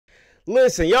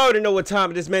Listen, y'all already know what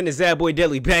time it is, man. It's that boy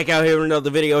DELI back out here with another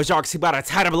video. As y'all can see by the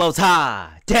title below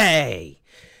today.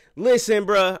 Listen,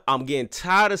 bruh, I'm getting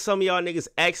tired of some of y'all niggas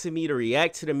asking me to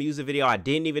react to the music video. I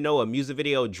didn't even know a music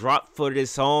video dropped for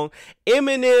this song.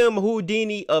 Eminem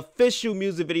Houdini official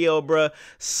music video, bruh.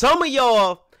 Some of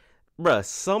y'all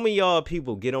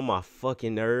people get on my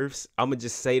fucking nerves. I'ma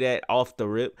just say that off the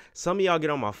rip. Some of y'all get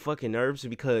on my fucking nerves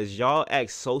because y'all act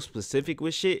so specific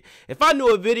with shit. If I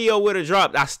knew a video would have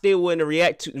dropped, I still wouldn't have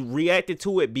reacted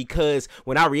to it, because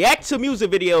when I react to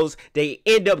music videos, they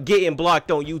end up getting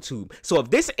blocked on YouTube. So if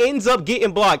this ends up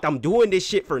getting blocked, I'm doing this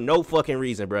shit for no fucking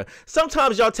reason, bro.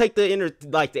 Sometimes y'all take the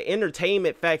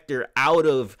entertainment factor out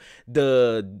of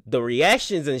the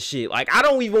reactions and shit. Like, I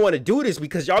don't even want to do this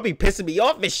because y'all be pissing me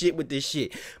off and shit with this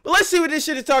shit. But let's see what this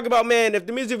shit is talking about, man. If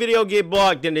the music video get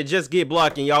blocked, then it just get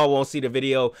blocked and y'all won't see the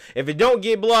video. If it don't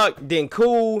get blocked, then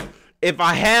cool. If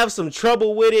I have some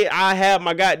trouble with it, I have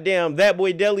my goddamn That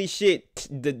Boy DELI shit,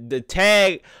 the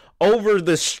tag over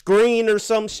the screen or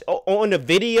some on the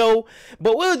video.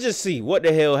 But we'll just see what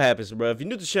the hell happens, bro. If you're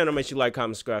new to the channel, make sure you like,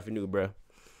 comment, subscribe if you're new, bro.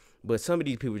 But some of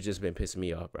these people just been pissing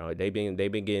me off, bro. They been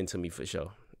getting to me for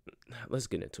sure. Let's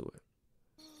get into it.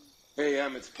 Hey,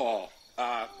 it's Paul.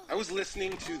 I was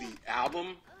listening to the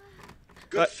album.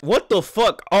 What the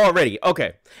fuck already?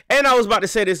 Okay. And I was about to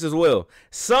say this as well.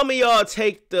 Some of y'all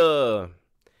take I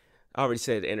already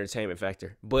said the entertainment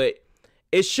factor, but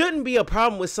it shouldn't be a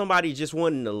problem with somebody just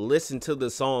wanting to listen to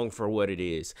the song for what it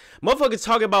is. Motherfuckers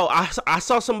talking about, I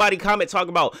saw somebody comment talking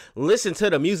about listen to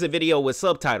the music video with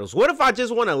subtitles. What if I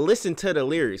just want to listen to the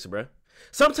lyrics, bruh?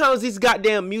 Sometimes these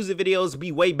goddamn music videos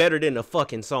be way better than the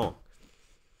fucking song.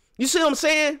 You see what I'm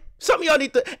saying? Some of y'all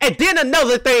need to, and then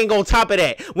another thing on top of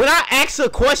that. When I ask a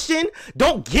question,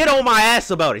 don't get on my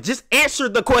ass about it. Just answer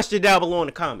the question down below in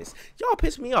the comments. Y'all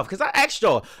piss me off because I asked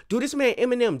y'all, do this man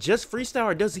Eminem just freestyle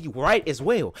or does he write as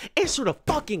well? Answer the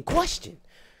fucking question.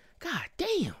 God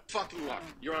damn. Fucking luck.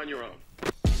 You're on your own.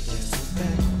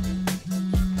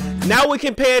 Now we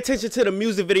can pay attention to the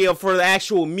music video for the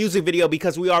actual music video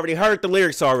because we already heard the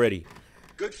lyrics already.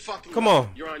 Good fucking Come luck.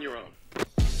 on. You're on your own.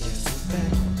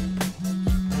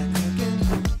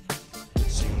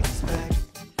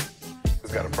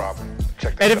 Got a problem.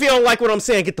 Check that. And if you don't like what I'm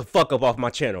saying, get the fuck up off my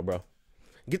channel, bro.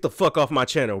 Get the fuck off my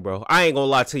channel, bro. I ain't gonna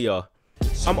lie to y'all.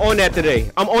 I'm on that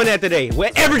today. I'm on that today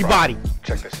with everybody.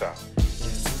 Check this out.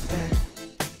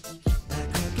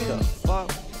 The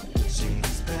fuck?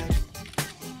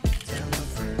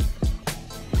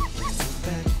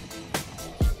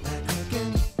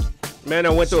 Man, I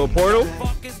went through a portal.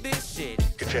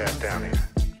 Get your ass down here.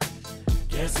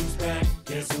 Guess who's back?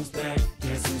 Guess who's back?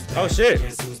 Guess who's back? Oh shit.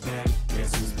 Guess who's back?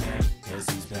 Guess who's back? Guess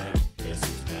who's back? Guess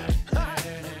who's back?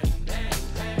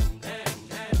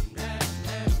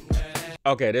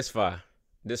 Okay, this fire.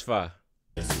 This fire.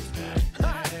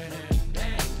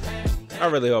 I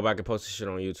really hope I can post this shit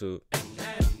on YouTube.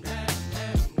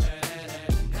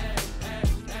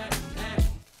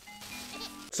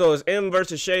 So it's M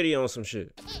versus Shady on some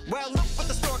shit. Well, look what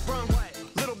the stork brung.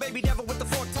 Little baby devil with the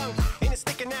forked tongue. And it's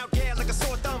sticking out, yeah, like a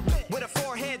sore thumb. With a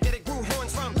forehead that it grew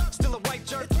horns from. Still a white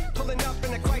jerk. Pulling up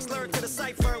in a Chrysler to the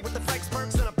cipher with the flex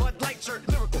perks and a Bud Light shirt.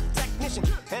 Lyrical technician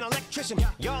and electrician.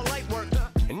 Y'all light work.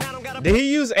 And I don't gotta. Did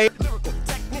he use a Lyrical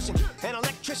technician and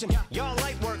electrician. Y'all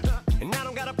light work. And I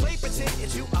don't gotta play pretend.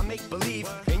 It's you, I make believe.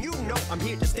 And you know I'm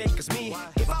here to stay, cause me.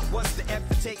 If I was to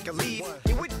ever take a leave,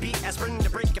 it would be aspirin to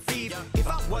break a fever. If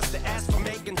I was to ask for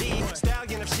Megan Thee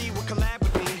Stallion, if she would collab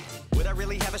with me, would I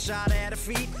really have a shot at her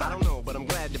feet? I don't know, but I'm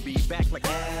glad to be back like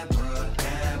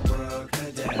abracadabra.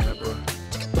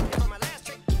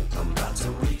 I'm about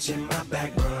to reach in my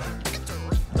back, bruh.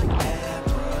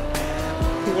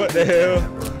 what the hell?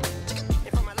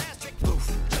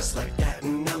 Just like that,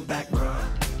 and I'm back, bruh.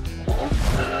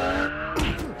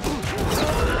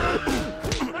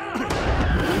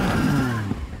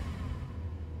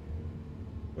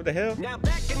 What the hell? Now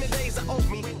back in the days I owed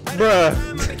me, Bruh.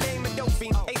 became a dope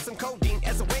fiend. Ate some codeine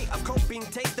as a way of coping.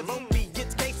 Taste of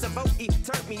opiates, case of OE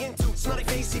turned me into smiley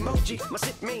face emoji. My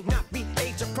shit may not be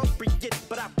age appropriate,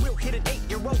 but I will hit an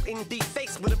 8-year-old in the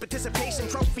face with a participation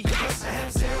trophy. Yes, I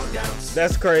have zero doubts.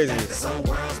 That's crazy. This whole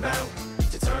world's about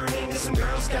to turn into some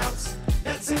Girl Scouts.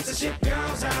 That censorship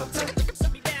girls out.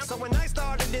 So when I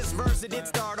started this verse, it did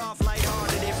start off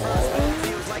lighthearted at first, but it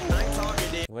feels like I'm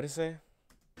targeted. What is it?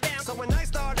 So when I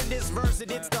started this verse, it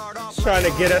did start off Trying to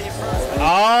get it.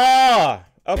 Ah,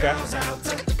 okay.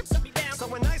 So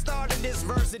when I started this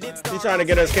verse, it did start. He's trying to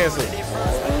get us canceled.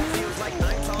 Feels like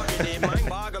I'm targeted.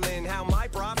 Mind-boggling how my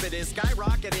profit is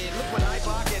skyrocketed. Look what I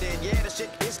pocketed. Yeah, the shit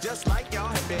is just like y'all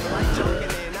have been like joking,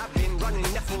 and I've been running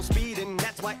at full speed, and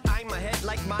that's why I'm ahead like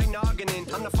like my noggin in.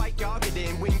 I'm the fight y'all get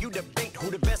in. When you debate who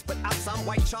the best, but I'm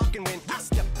white chalk and win. I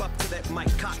step up to that mic,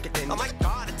 cock it in. Oh my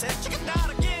God, attention, chicken out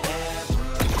again.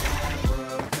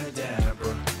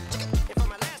 Abracadabra. If I'm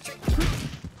my last trick.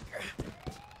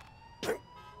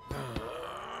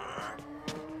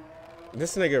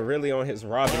 This nigga really on his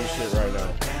Robin shit right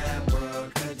now.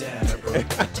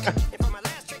 If I'm my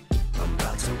last trick. I'm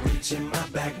about to reach in my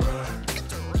back, bro.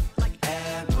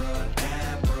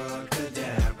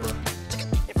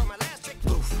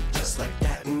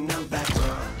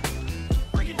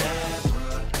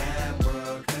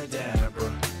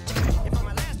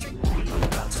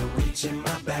 In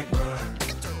my back, bro.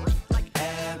 Like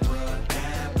abracadabra.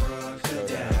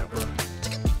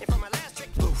 If I'm my last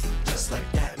trick, poof, just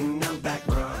like that, and I'm back,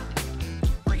 bro.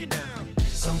 Break it down.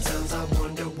 Sometimes I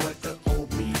wonder what the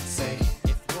old me'd say.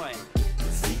 If what?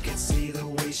 If he could see the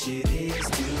way shit is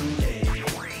today,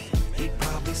 he'd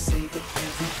probably say that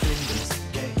everything is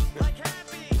gay. Like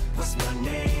happy. What's my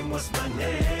name? What's my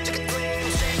name?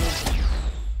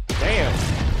 Damn.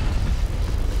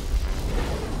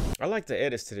 I like the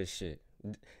edits to this shit.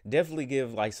 Definitely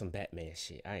give like some Batman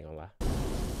shit. I ain't gonna lie.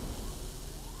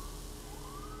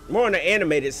 More on the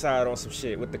animated side on some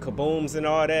shit with the kabooms and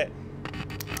all that.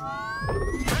 How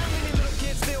many little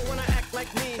kids still wanna act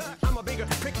like me? I'm a bigger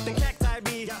prick than cacti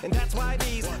be, and that's why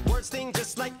these words sting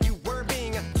just like you were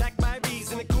being attacked by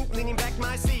bees in the coop, leaning back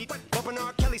my seat, bumping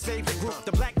R. Kelly's favorite group,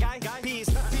 the black guy peas.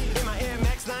 In my Air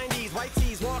Max 90s, white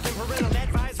tees, walking parental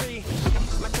advisory.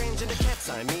 My transgender cat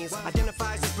Siamese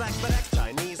identifies as black but acts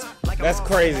Chinese. Like that's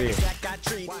crazy.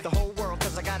 The whole world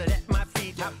 'cause I got it at my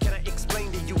feet. How can I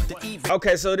explain to you the evil?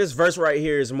 Okay, so this verse right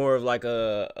here is more of like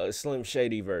a Slim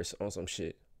Shady verse on some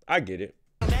shit. I get it.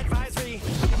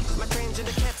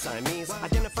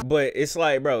 But it's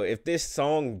like, bro, if this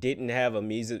song didn't have a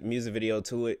music video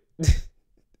to it,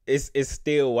 it's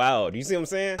still wild. You see what I'm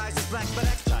saying?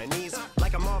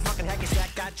 Like a motherfucking hacky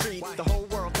sack, I treat the whole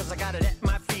world 'cause I got it at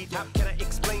my feet. How can I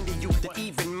explain to you that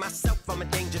even myself I'm a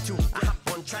danger to? I hop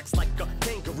on tracks like a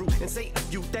kangaroo and say a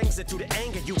few things that do to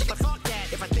anger you. But fuck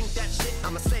that, if I think that shit,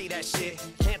 I'ma say that shit.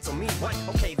 Cancel me, what?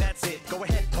 Okay, that's it. Go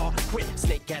ahead, Paul, quit.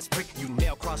 Snake ass prick, you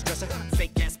nail cross dresser,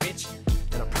 fake ass bitch.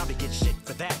 And I'll probably get shit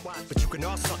for that. But you can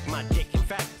all suck my dick. In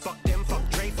fact, fuck them, fuck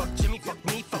Dre, fuck Jimmy, fuck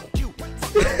me, fuck you. Fuck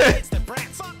my kids, the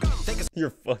brats, fuck them.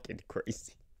 You're fucking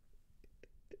crazy.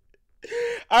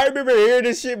 I remember hearing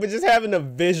this shit, but just having a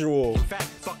visual. In fact,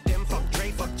 fuck them, fuck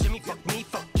Dre, fuck Jimmy, fuck me,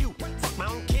 fuck you. Fuck my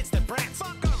own kids, the brats.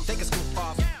 Fuck them. Take a scoop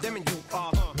off, them and you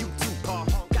off. You too, Paul.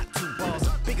 Got two balls,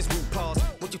 biggest root paws.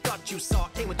 What you thought you saw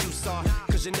ain't what you saw.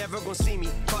 'Cause you're never gonna see me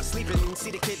caught sleeping.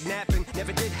 See the kidnapping,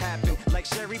 never did happen. Like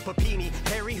Sherry Papini,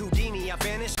 Harry Houdini, I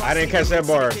vanished. I didn't catch that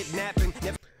bar.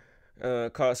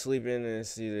 Caught sleeping and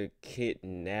see the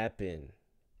kidnapping.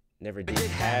 Never did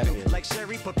happen. Like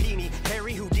Sherry Papini,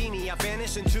 Harry Houdini, I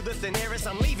vanish into the thin air as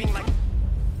I'm leaving like.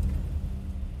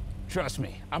 Trust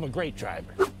me, I'm a great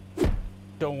driver.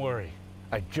 Don't worry,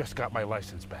 I just got my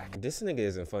license back. This nigga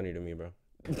isn't funny to me, bro.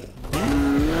 I'm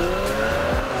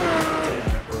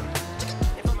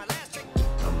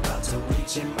about to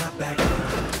reach in my back.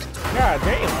 God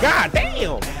damn, god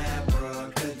damn.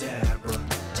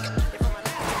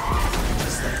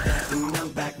 Just like that, and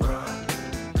I'm back, bro.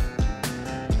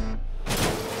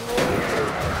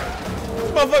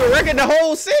 Motherfucker wrecking the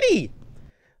whole city.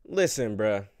 Listen,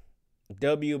 bruh.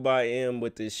 W by M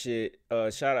with this shit.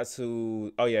 Shout out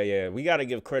to, oh yeah, we gotta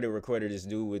give credit where credit is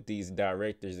due with these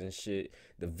directors and shit,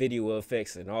 the video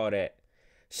effects and all that.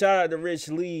 Shout out to Rich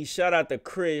Lee, shout out to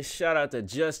Chris, shout out to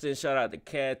Justin, shout out to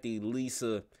Kathy,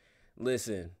 Lisa.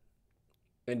 Listen,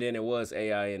 and then it was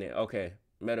AI in it. Okay,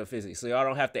 metaphysics. So y'all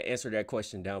don't have to answer that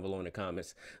question down below in the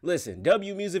comments. Listen,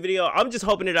 W music video. I'm just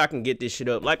hoping that I can get this shit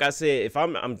up. Like I said, if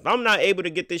I'm not able to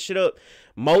get this shit up,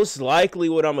 most likely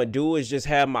what I'm gonna do is just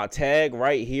have my tag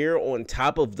right here on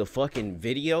top of the fucking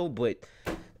video. But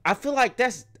I feel like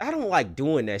I don't like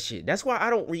doing that shit. That's why I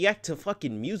don't react to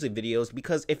fucking music videos,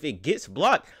 because if it gets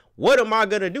blocked, what am I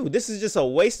gonna do? This is just a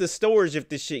waste of storage if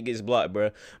this shit gets blocked,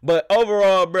 bruh. But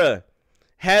overall, bruh,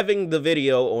 having the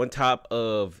video on top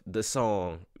of the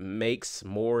song makes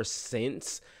more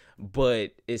sense,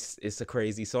 but it's a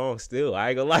crazy song still. I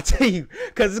ain't gonna lie to you,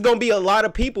 because it's gonna be a lot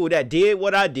of people that did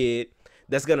what I did,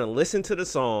 that's gonna listen to the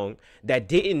song that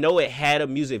didn't know it had a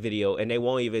music video and they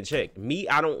won't even check. Me,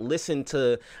 I don't listen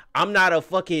to, I'm not a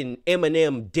fucking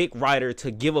Eminem dick writer to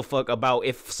give a fuck about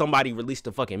if somebody released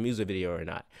a fucking music video or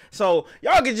not. So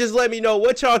y'all can just let me know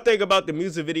what y'all think about the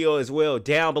music video as well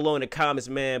down below in the comments,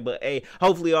 man. But hey,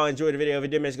 hopefully y'all enjoyed the video. If you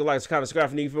did, make sure you like, comment, subscribe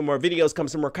for more videos. Come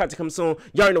some more content come soon.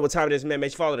 Y'all already know what time it is, man.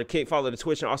 Make sure you follow the Kick, follow the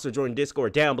Twitch, and also join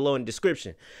Discord down below in the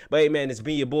description. But hey, man, it's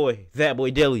been your boy, that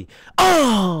boy DELI.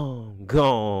 Oh,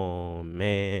 gone,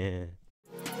 man.